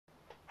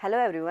Hello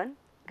everyone,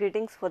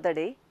 greetings for the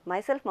day.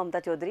 Myself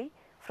Mamta Choudhary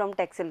from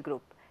TeXel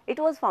Group. It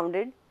was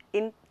founded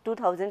in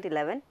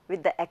 2011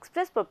 with the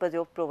express purpose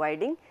of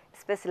providing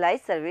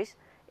specialized service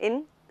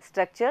in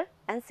structure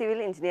and civil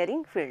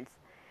engineering fields.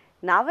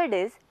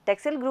 Nowadays,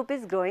 TeXel Group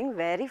is growing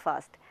very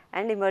fast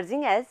and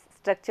emerging as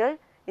structural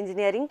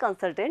engineering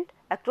consultant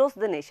across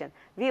the nation.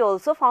 We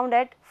also found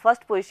at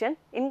first position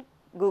in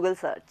Google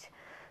search.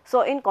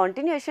 So, in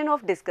continuation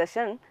of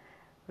discussion,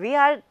 we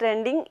are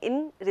trending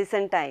in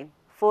recent time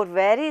for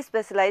very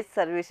specialized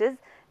services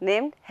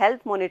named health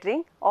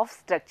monitoring of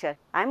structure.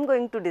 I am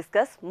going to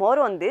discuss more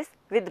on this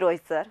with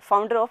Rohit sir,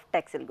 founder of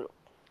TeXel Group.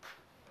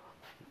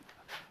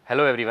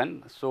 Hello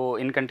everyone. So,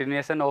 in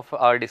continuation of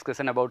our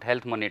discussion about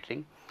health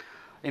monitoring,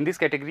 in this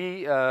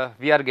category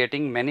we are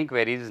getting many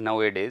queries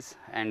nowadays,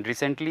 and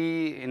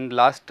recently in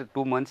last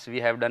 2 months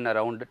we have done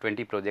around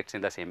 20 projects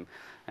in the same,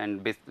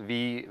 and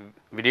we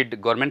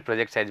did government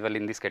projects as well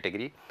in this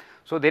category.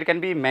 So, there can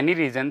be many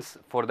reasons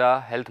for the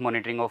health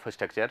monitoring of a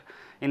structure.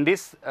 In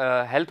this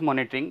health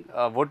monitoring,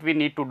 what we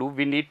need to do,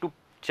 we need to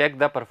check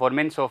the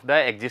performance of the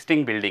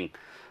existing building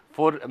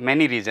for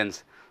many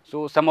reasons.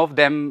 So, some of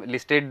them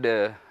listed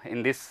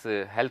in this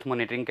health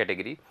monitoring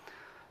category.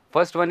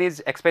 First one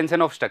is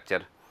expansion of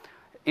structure.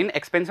 In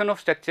expansion of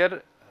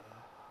structure,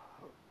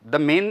 the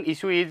main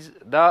issue is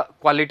the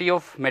quality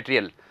of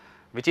material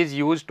which is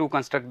used to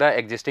construct the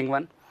existing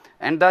one,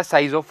 and the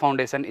size of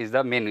foundation is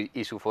the main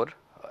issue for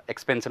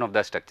expansion of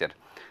the structure.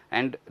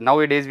 And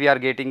nowadays we are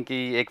getting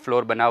कि एक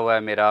floor बना हुआ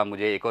है मेरा,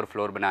 मुझे एक और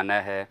floor बनाना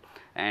है,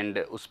 एंड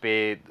उस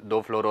पर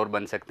 2 फ्लोर और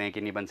बन सकते हैं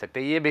कि नहीं बन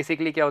सकते. ये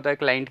बेसिकली क्या होता है,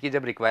 क्लाइंट की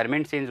जब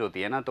रिक्वायरमेंट चेंज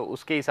होती है ना, तो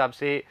उसके हिसाब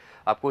से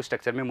आपको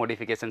स्ट्रक्चर में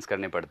मॉडिफिकेशंस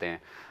करने पड़ते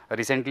हैं.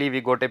 Recently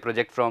we got A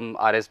project from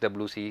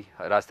RSWC,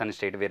 Rajasthan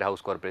state ware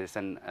house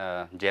corporation,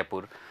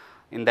 Jaipur.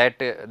 In that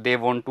they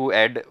want to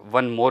add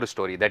one more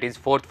story, that is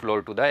 4th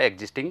floor to the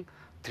existing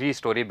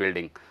 3-story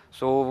building.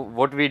 So,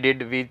 what we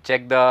did, we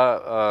checked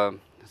the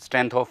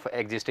strength of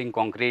existing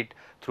concrete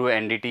through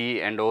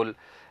NDT and all,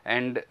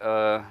 and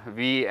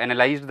we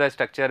analyzed the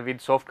structure with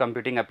soft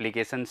computing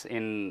applications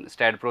in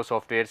StatPro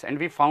softwares, and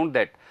we found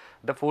that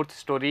the 4th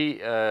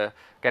story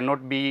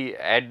cannot be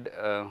added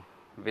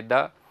with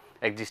the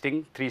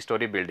existing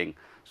 3-story building.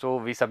 So,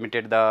 we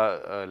submitted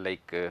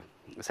the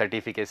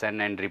certification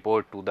and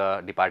report to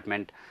the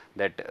department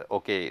that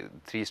okay,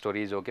 3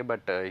 story is okay, but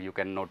you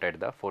cannot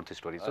add the 4th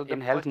story. So, in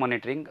health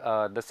monitoring,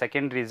 the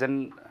second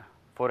reason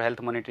for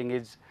health monitoring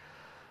is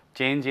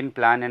change in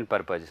plan and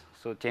purpose.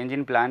 So, change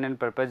in plan and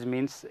purpose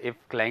means if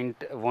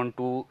client want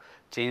to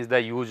change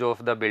the use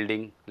of the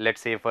building,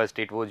 let's say first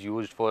it was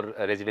used for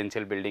a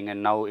residential building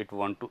and now it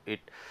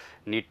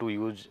need to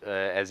use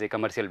as a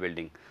commercial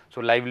building.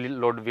 So, lively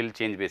load will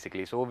change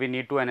basically. So, we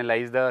need to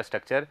analyze the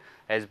structure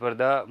as per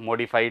the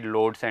modified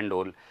loads and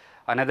all.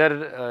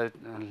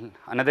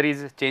 Another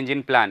is change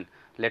in plan.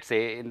 Let's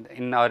say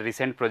in our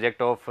recent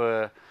project of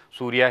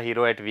Surya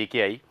Hero at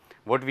VKI,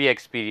 what we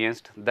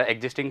experienced, the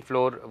existing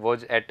floor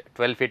was at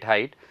 12 feet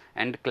height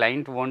and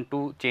client want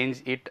to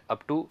change it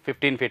up to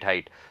 15 feet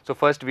height. So,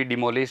 first we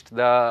demolished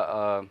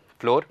the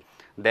floor,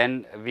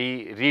 then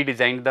we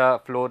redesigned the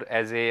floor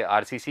as a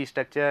RCC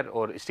structure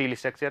or steel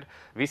structure.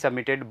 We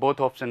submitted both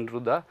options to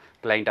the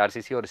client,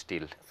 RCC or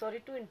steel.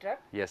 Sorry to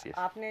interrupt. Yes, yes.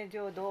 आपने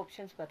जो 2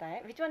 options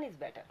बताए, which one is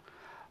better?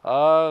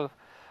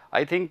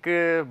 I think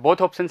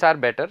both options are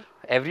better.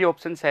 Every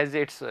option has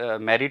its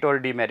merit or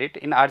demerit.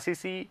 In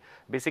RCC,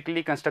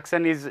 basically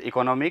construction is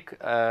economic,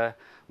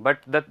 but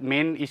the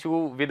main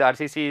issue with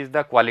RCC is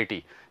the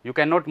quality. You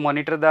cannot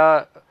monitor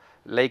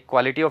the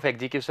quality of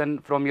execution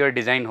from your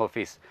design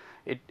office.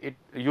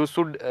 You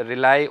should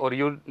rely, or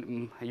you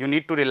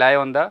need to rely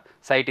on the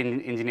site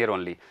engineer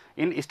only.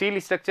 In steel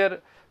structure,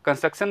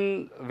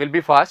 construction will be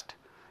fast,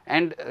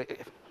 and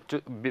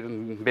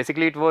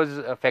basically it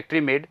was factory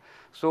made.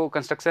 So,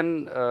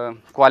 construction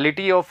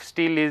quality of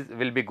steel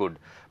will be good,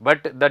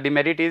 but the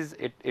demerit is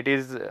it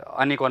is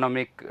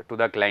uneconomic to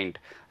the client.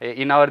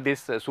 In our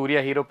this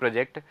Surya Hero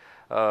project,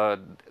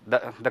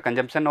 the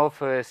consumption of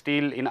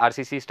steel in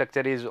RCC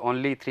structure is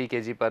only 3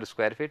 kg per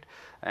square feet,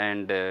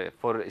 and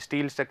for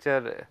steel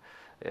structure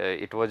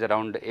it was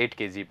around 8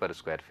 kg per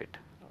square feet.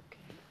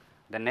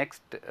 The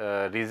next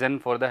reason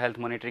for the health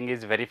monitoring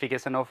is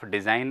verification of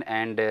design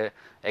and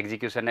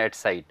execution at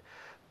site.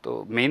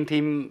 तो main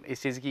theme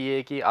इस चीज़ की ये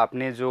है कि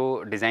आपने जो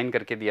design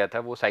करके दिया था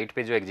वो साइट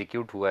पे जो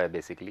एग्जीक्यूट हुआ है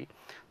बेसिकली,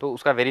 तो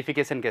उसका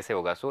वेरिफिकेशन कैसे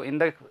होगा. सो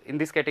in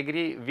this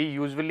category we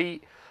usually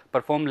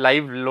perform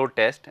live load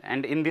test,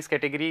 and in this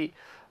category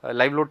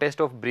live load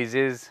test of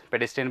bridges,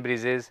 pedestrian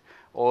bridges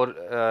और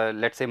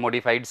let's say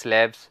modified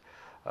slabs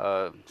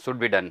should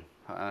be done.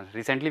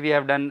 Recently we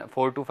have done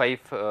 4 to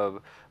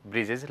 5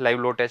 bridges, live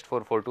load test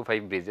for 4 to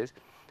 5 bridges,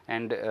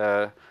 and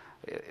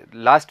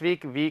last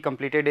week we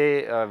completed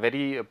a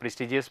very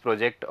prestigious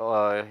project,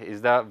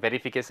 is the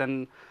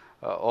verification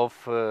of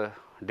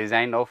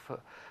design of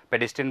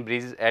pedestrian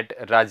bridge at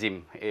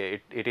Rajim.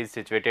 It is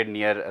situated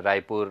near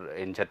Raipur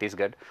in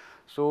Chhattisgarh.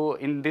 So,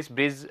 in this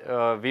bridge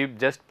we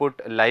just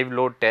put live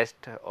load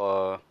test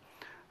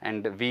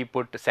and we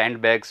put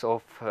sandbags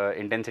of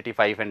intensity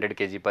 500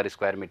 kg per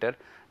square meter.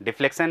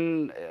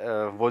 Deflection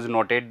was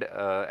noted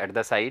at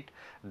the site,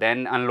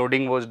 then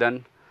unloading was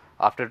done.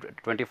 After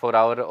 24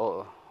 hours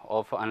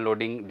of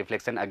unloading,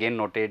 deflection again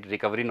noted,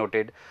 recovery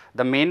noted.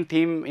 The main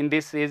theme in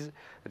this is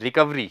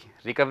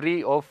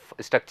recovery of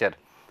structure.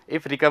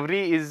 If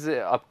recovery is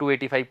up to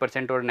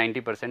 85% or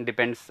 90%,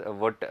 depends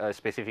what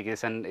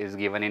specification is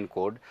given in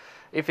code.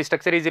 If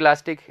structure is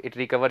elastic, it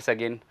recovers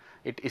again.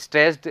 It is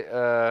stressed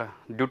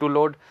due to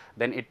load,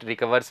 then it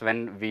recovers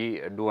when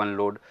we do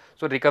unload.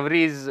 So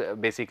recovery is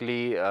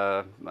basically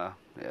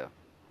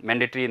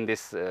mandatory in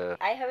this.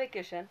 I have a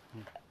question.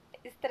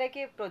 इस तरह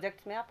के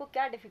projects में आपको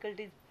क्या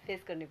difficulties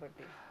face करनी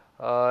पड़ती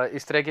है?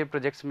 इस तरह के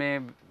प्रोजेक्ट्स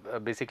में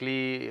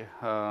बेसिकली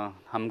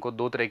हमको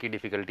दो तरह की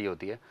डिफ़िकल्टी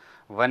होती है.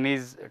 One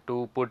is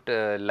to put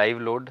live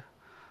load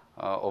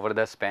over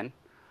the span.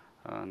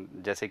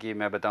 जैसे कि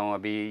मैं बताऊं,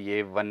 अभी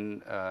ये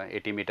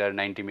 180 मीटर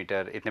 90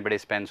 मीटर इतने बड़े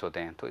स्पैन्स होते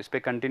हैं, तो इस पर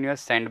कंटिन्यूस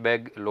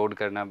सैंडबैग लोड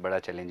करना बड़ा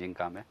चैलेंजिंग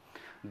काम है.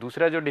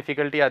 दूसरा जो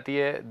डिफ़िकल्टी आती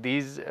है,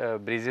 these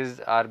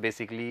bridges are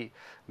basically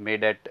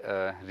made at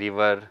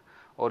river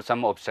और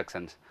सम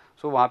ऑब्स्ट्रक्शंस.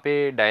 सो वहाँ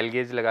पे डायल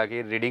गेज लगा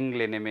के रीडिंग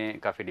लेने में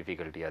काफ़ी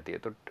डिफ़िकल्टी आती है.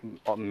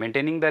 तो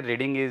maintaining the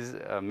reading is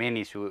main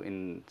issue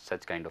in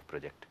such kind of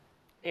project.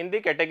 In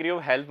the category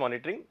of health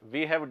monitoring,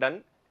 we have done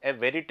a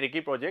very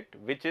tricky project,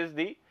 which is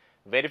the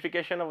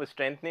verification of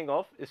strengthening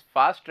of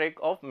fast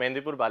track of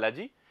Mehandipur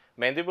Balaji.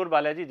 Mehandipur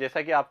Balaji,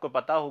 जैसा कि आपको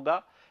पता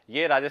होगा,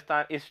 ये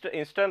Rajasthan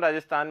eastern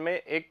Rajasthan में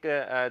एक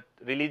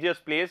religious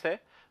place है.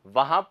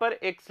 वहाँ पर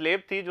एक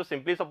स्लेब थी जो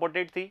सिंपली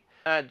सपोर्टेड थी.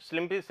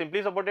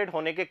 सिंपली सपोर्टेड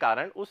होने के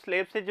कारण उस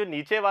स्लेब से जो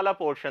नीचे वाला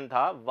पोर्शन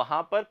था,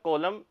 वहाँ पर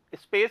कॉलम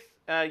स्पेस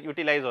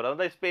यूटिलाइज हो रहा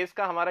था. स्पेस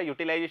का हमारा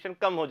यूटिलाइजेशन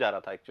कम हो जा रहा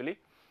था एक्चुअली.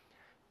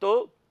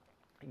 तो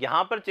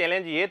यहाँ पर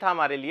चैलेंज ये था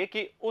हमारे लिए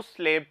कि उस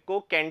स्लेब को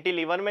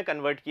कैंटिलीवर में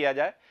कन्वर्ट किया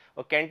जाए,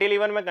 और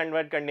कैंटिलीवर में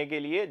कन्वर्ट करने के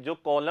लिए जो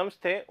कॉलम्स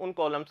थे, उन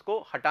कॉलम्स को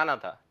हटाना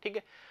था. ठीक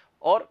है.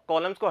 और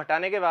कॉलम्स को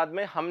हटाने के बाद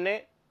में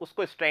हमने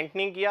उसको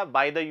स्ट्रेंथनिंग किया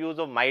by the use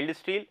of mild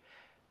steel.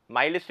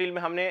 Mild steel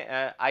में हमने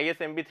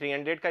ISMB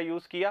 300 का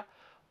यूज़ किया.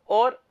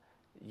 और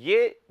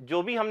ये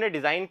जो भी हमने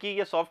डिज़ाइन की,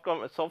 ये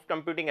सॉफ्ट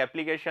कंप्यूटिंग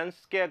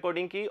एप्लीकेशंस के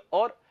अकॉर्डिंग की,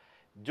 और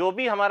जो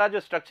भी हमारा जो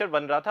स्ट्रक्चर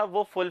बन रहा था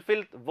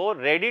वो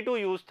रेडी टू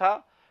यूज़ था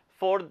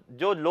फॉर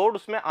जो लोड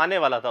उसमें आने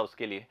वाला था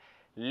उसके लिए.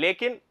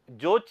 लेकिन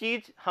जो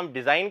चीज़ हम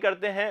डिज़ाइन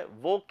करते हैं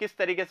वो किस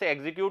तरीके से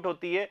एग्जीक्यूट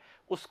होती है,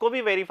 उसको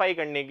भी वेरीफाई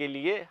करने के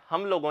लिए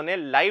हम लोगों ने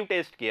लाइव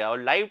टेस्ट किया.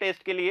 और लाइव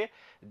टेस्ट के लिए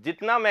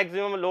जितना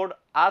मैक्सिमम लोड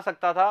आ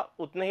सकता था,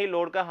 उतने ही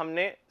लोड का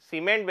हमने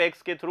सीमेंट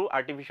बैग्स के थ्रू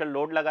आर्टिफिशियल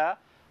लोड लगाया.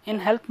 In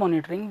health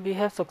monitoring, we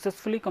have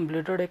successfully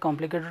completed a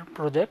complicated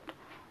project.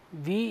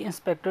 We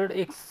inspected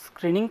a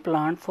screening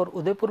plant for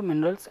Udaipur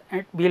Minerals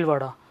at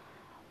Bhilwara.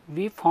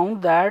 We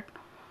found that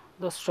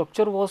the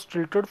structure was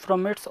tilted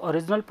from its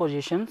original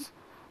positions.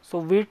 So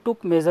we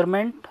took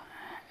measurement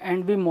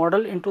and we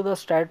modeled into the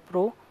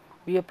StatPro.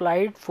 We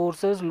applied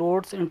forces,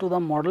 loads into the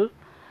model,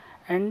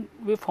 and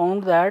we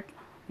found that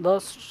the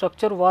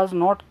structure was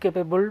not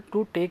capable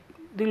to take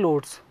the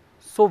loads.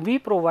 So we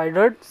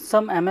provided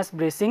some MS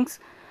bracings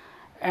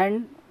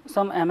and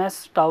some MS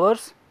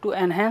towers to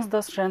enhance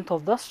the strength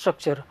of the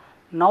structure.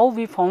 Now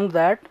we found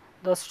that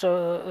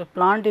the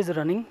plant is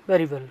running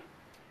very well.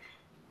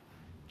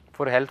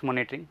 For health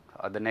monitoring,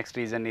 the next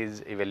reason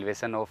is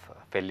evaluation of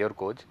failure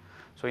cause.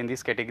 So in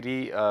this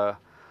category,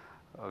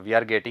 we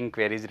are getting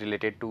queries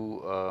related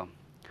to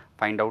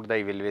find out the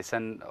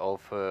evaluation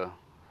of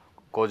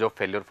cause of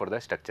failure for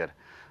the structure.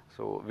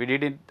 So we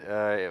did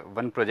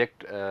one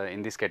project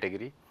in this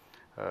category.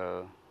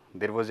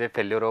 There was a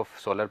failure of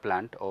solar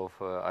plant of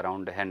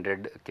around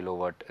 100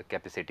 kilowatt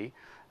capacity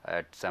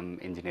at some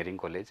engineering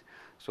college.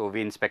 So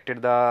we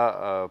inspected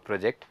the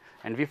project,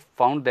 and we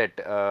found that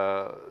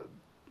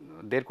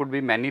there could be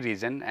many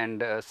reasons,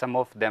 and some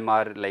of them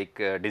are like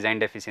design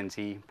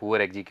deficiency, poor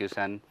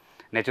execution,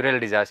 natural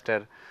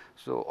disaster.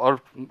 So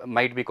or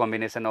might be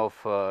combination of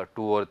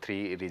 2 or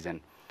 3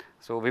 reasons.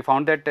 So we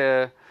found that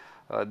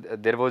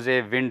there was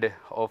a wind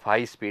of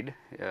high speed.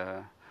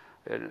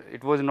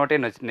 It was not a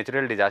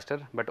natural disaster,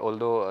 but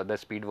although the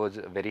speed was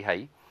very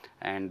high,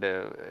 and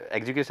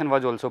execution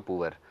was also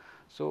poor.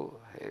 So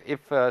if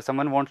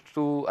someone wants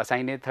to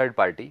assign a third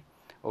party,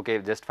 okay,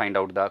 just find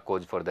out the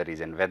cause for the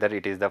reason, whether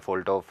it is the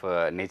fault of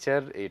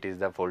nature, it is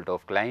the fault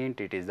of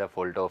client, it is the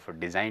fault of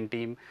design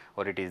team,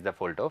 or it is the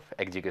fault of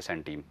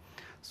execution team.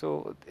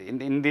 So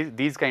in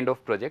these kind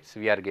of projects,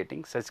 we are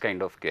getting such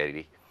kind of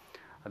query.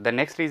 The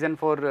next reason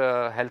for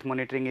health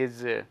monitoring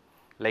is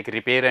like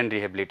repair and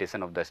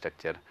rehabilitation of the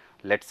structure.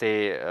 Let's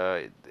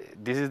say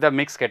this is the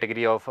mixed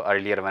category of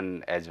earlier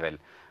one as well,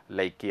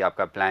 like कि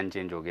आपका plan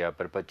change हो गया,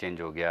 purpose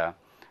change हो गया,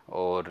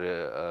 और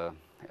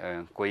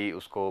कोई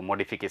उसको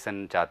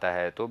modification चाहता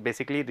है. तो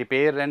basically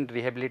repair and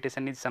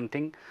rehabilitation is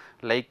something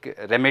like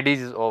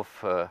remedies of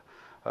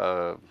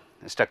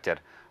structure.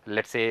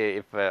 Let's say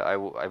if I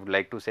would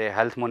like to say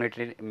health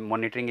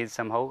monitoring is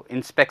somehow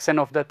inspection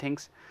of the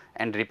things,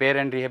 and repair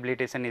and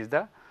rehabilitation is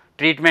the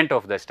treatment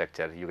of the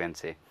structure, you can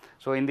say.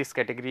 So in this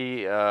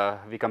category,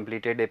 we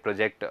completed a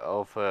project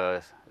of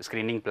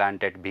screening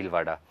plant at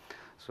Bhilwada.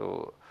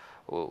 So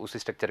उस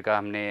structure का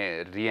हमने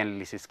री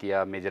analysis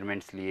किया,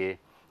 measurements लिए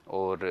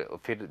और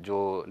फिर जो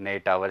नए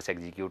टावर्स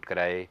एग्जीक्यूट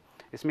कराए.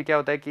 इसमें क्या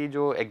होता है कि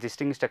जो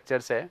एग्जिस्टिंग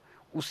स्ट्रक्चर्स है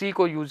उसी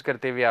को यूज़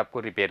करते हुए आपको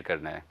रिपेयर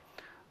करना है.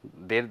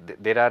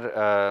 There are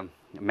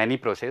many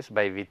process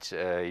by which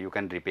you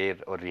can repair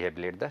or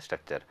rehabilitate the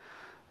structure.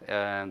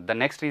 The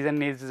next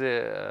reason is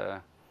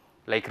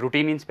like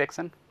routine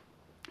inspection.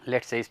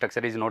 Let's say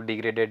structure is not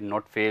degraded,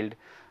 not failed,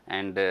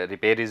 and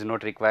repair is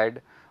not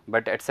required,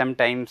 but at some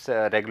times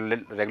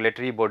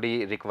regulatory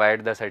body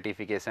required the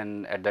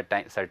certification at the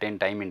time, certain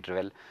time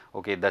interval.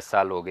 Okay, 10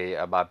 साल हो गए,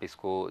 अब आप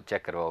इसको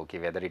check करवाओ कि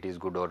whether it is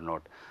good or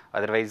not.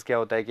 Otherwise क्या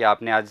होता है कि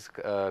आपने आज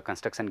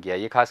कंस्ट्रक्शन किया,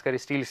 ये खासकर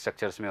स्टील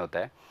स्ट्रक्चर्स में होता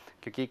है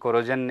क्योंकि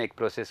कोरोजन एक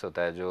प्रोसेस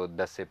होता है जो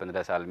 10 से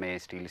 15 साल में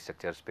स्टील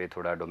स्ट्रक्चर्स पे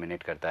थोड़ा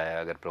डोमिनेट करता है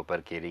अगर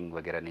प्रॉपर केयरिंग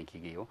वगैरह नहीं की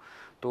गई हो.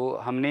 तो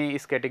हमने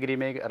इस कैटेगरी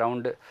में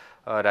अराउंड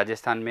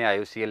राजस्थान में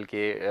IOCL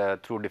के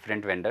through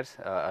different vendors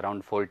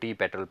around 40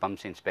 petrol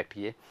pumps inspect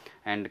किए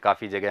एंड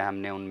काफ़ी जगह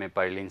हमने उनमें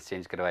पर्लिन्स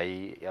चेंज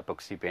करवाई,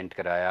 एपॉक्सी पेंट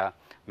कराया,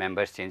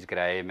 मेंबर्स चेंज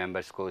कराए,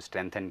 मेंबर्स को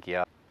स्ट्रेंथन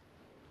किया.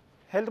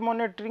 हेल्थ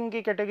मॉनिटरिंग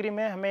की कैटेगरी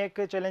में हमें एक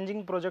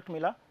चैलेंजिंग प्रोजेक्ट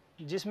मिला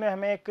जिसमें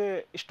हमें एक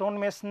स्टोन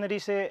मेसनरी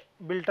से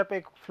बिल्टअप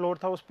एक फ्लोर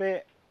था, उस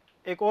पर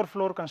एक और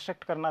फ्लोर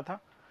कंस्ट्रक्ट करना था.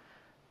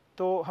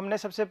 तो हमने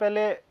सबसे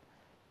पहले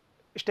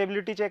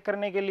स्टेबिलिटी चेक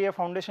करने के लिए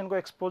फाउंडेशन को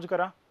एक्सपोज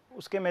करा,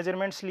 उसके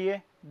मेजरमेंट्स लिए,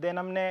 देन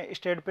हमने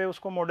स्टेड पे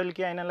उसको मॉडल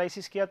किया,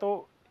 एनालिसिस किया.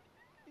 तो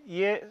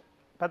ये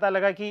पता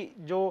लगा कि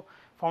जो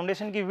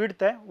फाउंडेशन की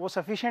विड्थ है वो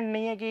सफिशिएंट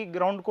नहीं है कि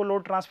ग्राउंड को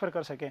लोड ट्रांसफ़र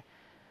कर सके.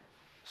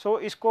 सो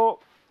इसको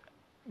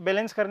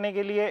बैलेंस करने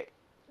के लिए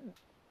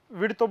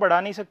विड्थ तो बढ़ा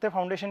नहीं सकते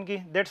फाउंडेशन की,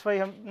 दैट्स वाई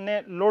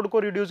हमने लोड को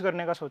रिड्यूस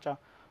करने का सोचा.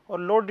 और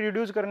लोड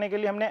रिड्यूस करने के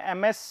लिए हमने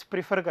MS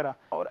प्रीफर करा.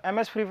 और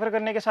MS प्रीफर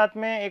करने के साथ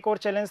में एक और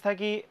चैलेंज था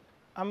कि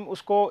हम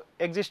उसको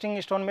एग्जिस्टिंग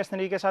स्टोन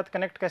मेसनरी के साथ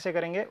कनेक्ट कैसे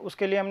करेंगे.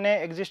 उसके लिए हमने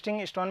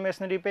एग्जिस्टिंग स्टोन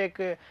मेसनरी पे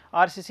एक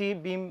RCC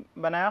बीम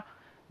बनाया,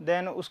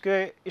 देन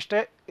उसके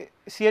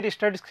शियर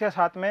स्टड्स के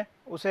साथ में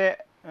उसे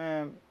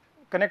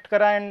कनेक्ट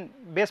करा एंड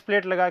बेस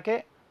प्लेट लगा के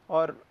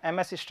और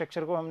MS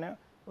स्ट्रक्चर को हमने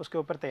उसके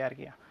ऊपर तैयार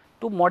किया.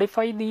 To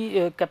modify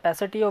the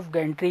capacity of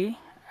gantry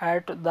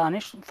at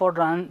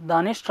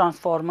Danish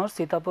Transformer,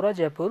 Sitapura,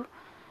 Jaipur.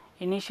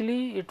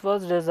 Initially, it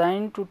was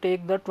designed to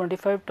take the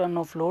 25 ton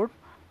of load.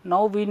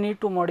 Now we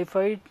need to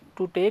modify it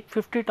to take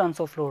 50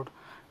 tons of load.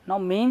 Now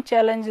main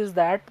challenge is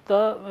that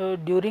the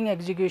during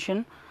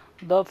execution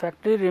the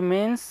factory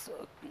remains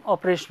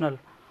operational.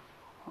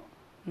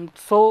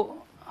 So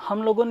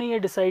हम लोगों ने ये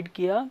decide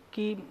किया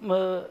कि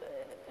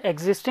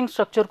existing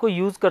structure को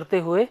use करते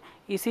हुए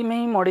इसी में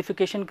ही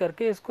मॉडिफिकेशन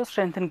करके इसको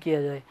स्ट्रेंथन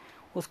किया जाए.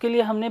 उसके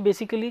लिए हमने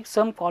बेसिकली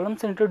सम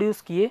कॉलम्स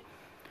इंट्रोड्यूस किए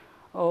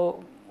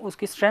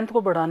उसकी स्ट्रेंथ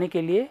को बढ़ाने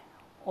के लिए,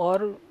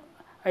 और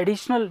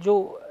एडिशनल जो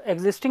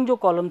एग्जिस्टिंग जो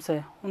कॉलम्स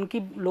हैं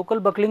उनकी लोकल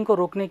बकलिंग को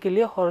रोकने के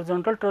लिए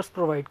हॉरिजॉन्टल ट्रस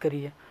प्रोवाइड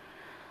करी है.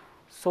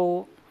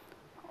 सो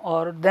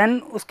और देन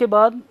उसके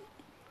बाद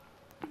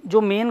जो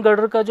मेन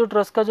गर्डर का जो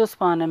ट्रस का जो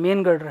स्पान है,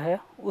 मेन गर्डर है,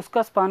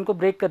 उसका स्पान को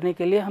ब्रेक करने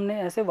के लिए हमने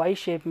ऐसे वाई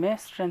शेप में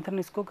स्ट्रेंथन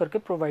इसको करके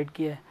प्रोवाइड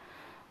किया है.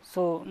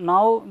 So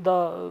now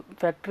the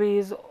factory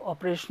is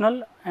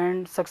operational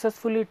and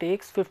successfully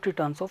takes 50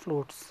 tons of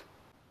loads.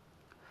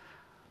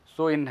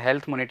 So in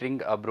health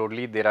monitoring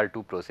broadly there are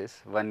two process.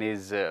 One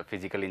is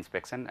physical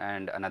inspection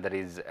and another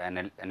is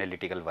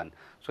analytical one.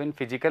 So in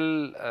physical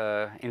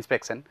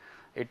inspection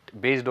it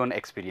based on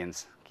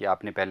experience कि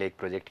आपने पहले एक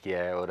project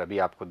किया है और अभी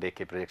आपको देख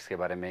के प्रोजेक्ट्स के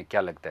बारे में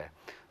क्या लगता है.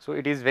 So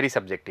it is very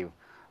subjective.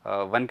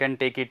 One can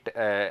take it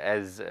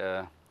as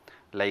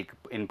like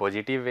in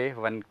positive way,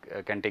 one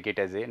can take it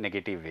as a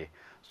negative way.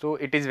 So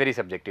it is very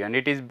subjective and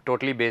it is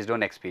totally based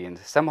on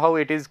experience. Somehow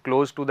it is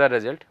close to the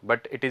result,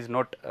 but it is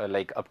not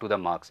like up to the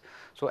marks.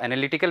 So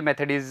analytical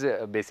method is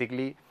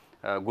basically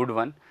a good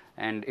one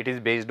and it is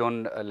based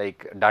on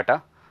like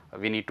data.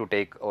 We need to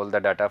take all the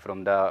data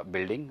from the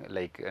building,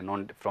 like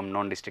from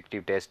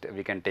non-destructive test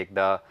we can take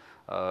the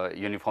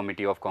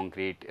uniformity of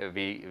concrete,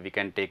 we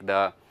can take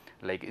the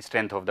like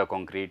strength of the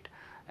concrete,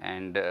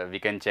 and we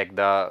can check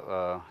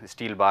the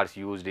steel bars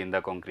used in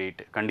the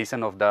concrete,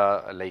 condition of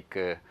the like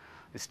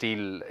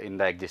steel in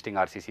the existing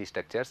RCC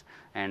structures,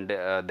 and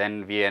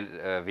then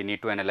we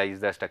need to analyze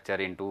the structure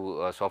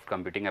into soft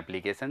computing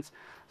applications.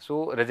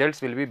 So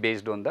results will be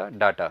based on the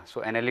data.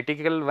 So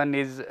analytical one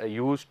is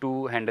used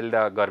to handle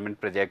the government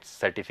projects,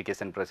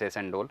 certification process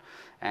and all,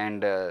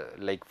 and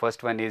like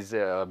first one is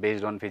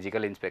based on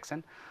physical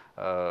inspection.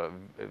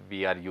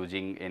 We are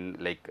using in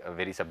like a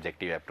very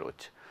subjective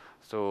approach.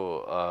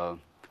 So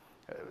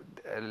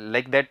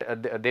like that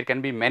there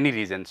can be many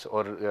reasons,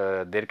 or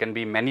there can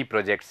be many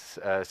projects,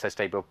 such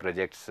type of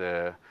projects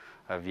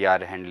we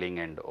are handling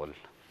and all.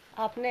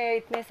 आपने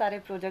इतने सारे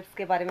projects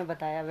के बारे में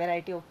बताया,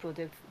 variety of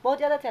projects, बहुत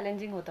ज़्यादा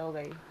challenging होता होगा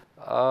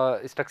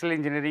ये. स्ट्रक्चरल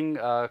इंजीनियरिंग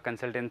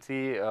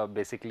कंसल्टेंसी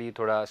बेसिकली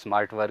थोड़ा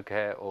स्मार्ट वर्क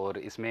है और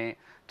इसमें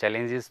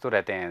चैलेंजेस तो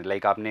रहते हैं.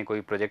 लाइक आपने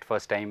कोई प्रोजेक्ट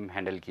फर्स्ट टाइम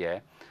हैंडल किया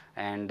है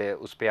एंड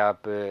उस पर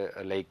आप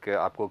लाइक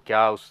आपको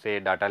क्या उससे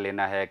डाटा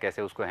लेना है,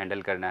 कैसे उसको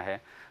हैंडल करना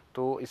है,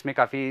 तो इसमें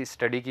काफ़ी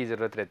स्टडी की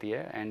ज़रूरत रहती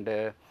है and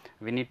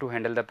we need to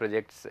handle the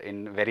projects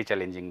in very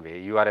challenging way.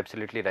 You are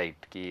absolutely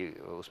right कि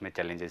उसमें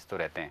चैलेंजेस तो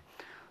रहते हैं.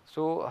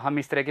 सो हम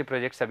इस तरह के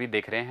प्रोजेक्ट्स अभी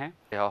देख रहे हैं.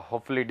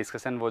 Hopefully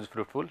discussion was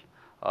fruitful.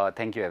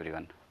 Thank you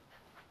everyone.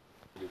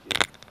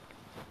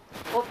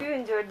 Hope you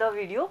enjoyed the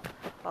video.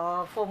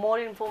 For more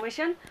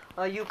information,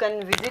 you can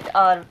visit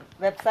our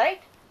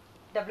website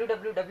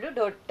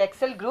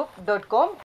www.texelgroup.com